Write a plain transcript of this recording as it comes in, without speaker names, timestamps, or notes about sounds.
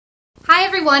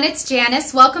everyone, it's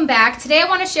Janice. Welcome back. Today I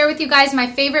want to share with you guys my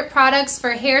favorite products for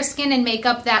hair, skin, and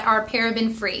makeup that are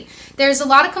paraben-free. There's a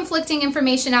lot of conflicting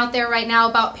information out there right now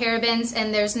about parabens,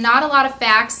 and there's not a lot of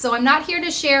facts, so I'm not here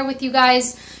to share with you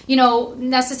guys,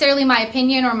 necessarily my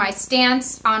opinion or my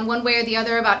stance on one way or the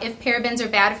other about if parabens are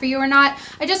bad for you or not.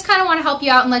 I just kind of want to help you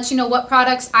out and let you know what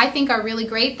products I think are really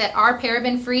great that are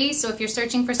paraben-free. So if you're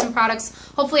searching for some products,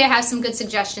 hopefully I have some good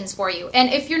suggestions for you. And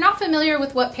if you're not familiar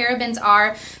with what parabens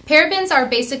are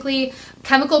basically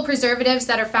chemical preservatives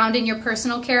that are found in your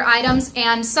personal care items,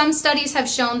 and some studies have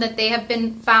shown that they have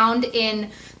been found in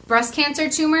breast cancer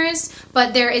tumors,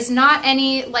 but there is not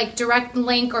any direct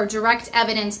link or direct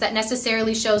evidence that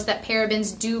necessarily shows that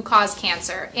parabens do cause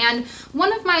cancer. And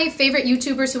one of my favorite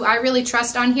YouTubers who I really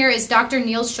trust on here is Dr.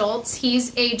 Neil Schultz.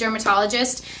 He's a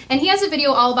dermatologist, and he has a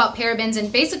video all about parabens,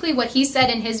 and basically what he said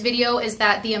in his video is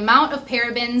that the amount of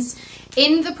parabens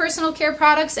in the personal care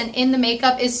products and in the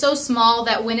makeup is so small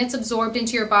that when it's absorbed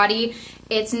into your body,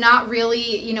 it's not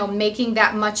really, making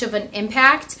that much of an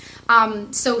impact.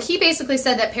 So he basically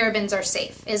said that parabens are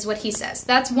safe, is what he says.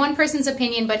 That's one person's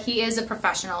opinion, but he is a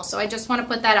professional, so I just want to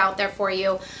put that out there for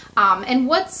you. And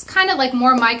what's kind of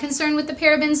more my concern with the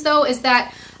parabens, though, is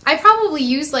that I probably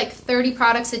use 30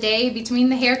 products a day between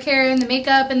the hair care and the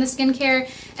makeup and the skincare,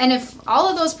 and if all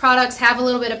of those products have a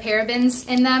little bit of parabens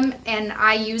in them and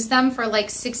I use them for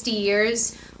 60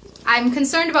 years, I'm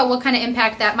concerned about what kind of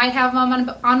impact that might have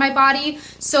on my body.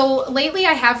 So lately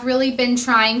I have really been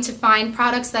trying to find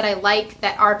products that I like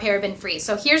that are paraben free.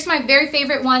 So here's my very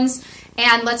favorite ones,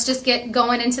 and let's just get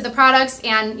going into the products.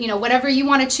 And whatever you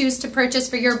want to choose to purchase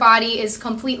for your body is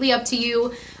completely up to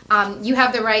you. You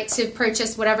have the right to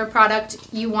purchase whatever product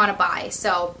you want to buy.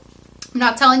 So I'm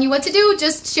not telling you what to do,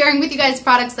 just sharing with you guys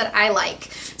products that I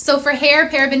like. So for hair,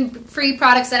 paraben-free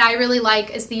products that I really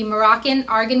like is the Maran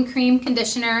Argan Cream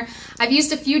Conditioner. I've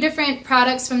used a few different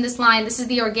products from this line. This is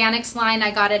the Organix line.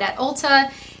 I got it at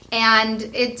Ulta, and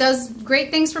it does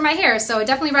great things for my hair, so I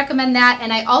definitely recommend that.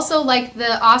 And I also like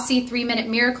the Aussie 3-Minute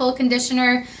Miracle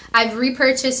Conditioner. I've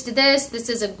repurchased this. This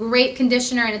is a great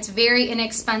conditioner, and it's very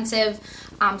inexpensive.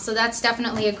 So that's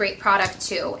definitely a great product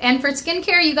too. And for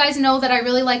skincare, you guys know that I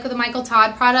really like the Michael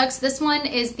Todd products. This one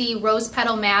is the Rose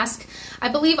Petal Mask. I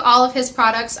believe all of his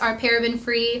products are paraben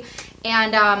free.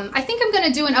 And I think I'm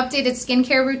going to do an updated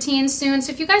skincare routine soon.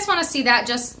 So if you guys want to see that,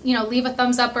 just leave a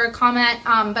thumbs up or a comment.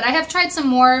 But I have tried some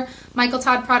more Michael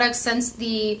Todd products since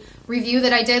the review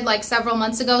that I did several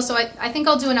months ago. So I think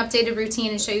I'll do an updated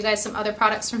routine and show you guys some other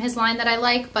products from his line that I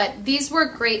like. But these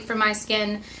work great for my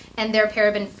skin, and they're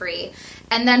paraben free.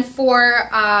 And then for,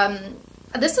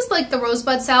 this is the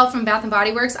Rosebud Salve from Bath &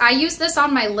 Body Works. I use this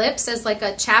on my lips as a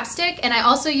chapstick, and I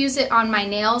also use it on my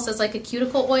nails as a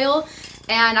cuticle oil.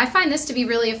 And I find this to be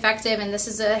really effective, and this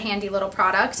is a handy little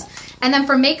product. And then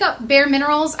for makeup, Bare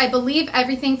Minerals, I believe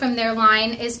everything from their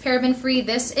line is paraben free.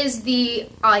 This is the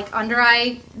under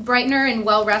eye brightener and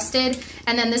Well Rested.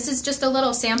 And then this is just a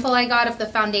little sample I got of the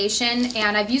foundation,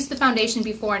 and I've used the foundation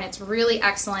before, and it's really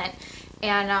excellent.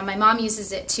 And my mom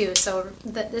uses it too, so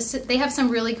they have some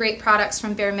really great products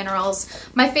from Bare Minerals.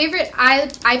 My favorite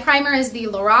eye primer is the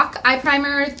Lorac eye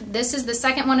primer. This is the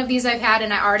second one of these I've had,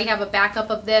 and I already have a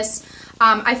backup of this.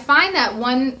 I find that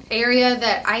one area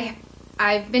that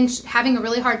I've been having a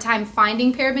really hard time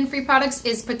finding paraben-free products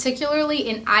is particularly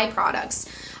in eye products.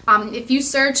 If you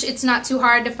search, it's not too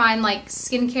hard to find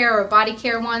skincare or body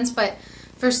care ones, but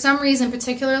for some reason,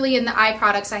 particularly in the eye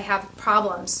products, I have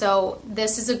problems. So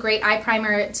this is a great eye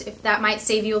primer. If that might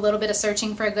save you a little bit of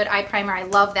searching for a good eye primer, I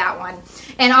love that one.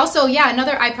 And also, yeah,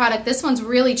 another eye product. This one's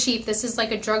really cheap. This is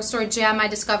a drugstore gem I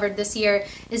discovered this year.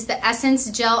 Is the Essence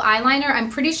Gel Eyeliner.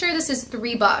 I'm pretty sure this is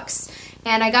 $3.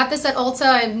 And I got this at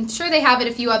Ulta. I'm sure they have it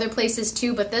a few other places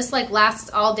too, but this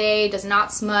lasts all day, does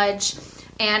not smudge.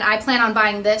 And I plan on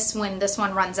buying this when this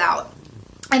one runs out.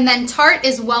 And then Tarte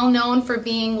is well known for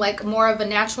being more of a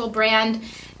natural brand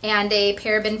and a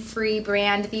paraben-free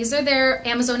brand. These are their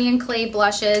Amazonian clay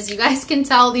blushes. You guys can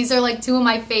tell these are two of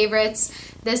my favorites.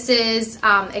 This is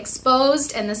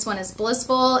Exposed, and this one is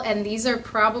Blissful, and these are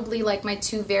probably my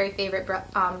two very favorite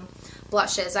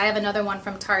blushes. I have another one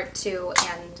from Tarte too,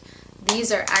 and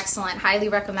these are excellent. Highly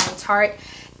recommend Tarte.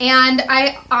 And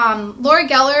Laura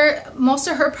Geller, most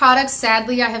of her products,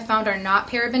 sadly, I have found are not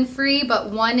paraben free, but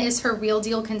one is her Real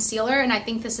Deal Concealer, and I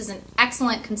think this is an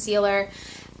excellent concealer.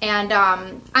 And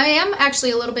I am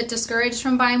actually a little bit discouraged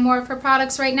from buying more of her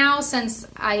products right now, since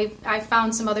I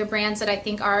found some other brands that I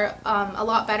think are a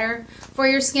lot better for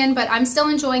your skin. But I'm still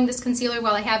enjoying this concealer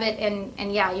while I have it,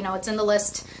 and yeah, you know, it's in the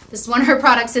list. This is one of her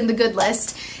products in the good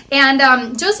list. And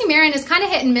Josie Maran is kind of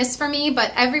hit and miss for me,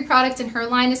 but every product in her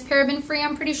line is paraben-free,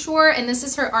 I'm pretty sure. And this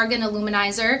is her Argan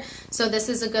Illuminizer, so this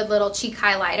is a good little cheek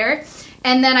highlighter.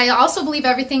 And then I also believe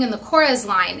everything in the Korres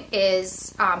line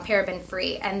is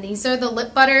paraben-free. And these are the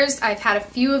lip butters. I've had a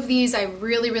few of these. I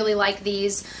really, really like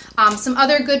these. Some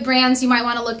other good brands you might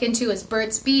want to look into is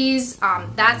Burt's Bees.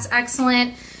 That's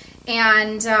excellent.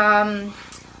 And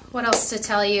what else to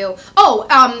tell you?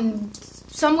 Oh,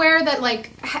 somewhere that,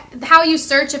 like, how you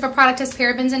search if a product has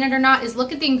parabens in it or not is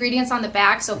look at the ingredients on the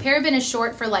back. So paraben is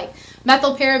short for like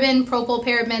methyl paraben, propyl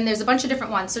paraben. There's a bunch of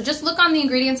different ones. So just look on the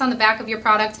ingredients on the back of your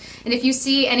product, and if you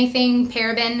see anything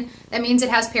paraben, that means it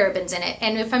has parabens in it.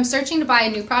 And if I'm searching to buy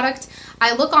a new product,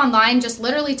 I look online, just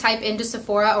literally type into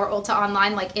Sephora or Ulta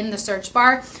online, like in the search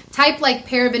bar, type like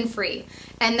paraben free.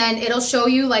 And then it'll show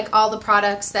you like all the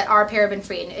products that are paraben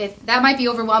free. And that might be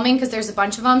overwhelming because there's a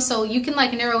bunch of them. So you can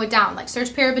like narrow it down, like search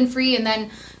paraben free and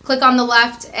then click on the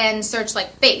left and search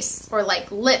like face or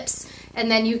like lips. And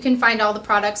then you can find all the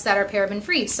products that are paraben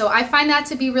free. So I find that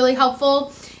to be really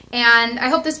helpful. And I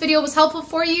hope this video was helpful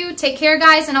for you. Take care,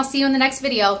 guys, and I'll see you in the next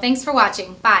video. Thanks for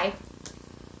watching. Bye.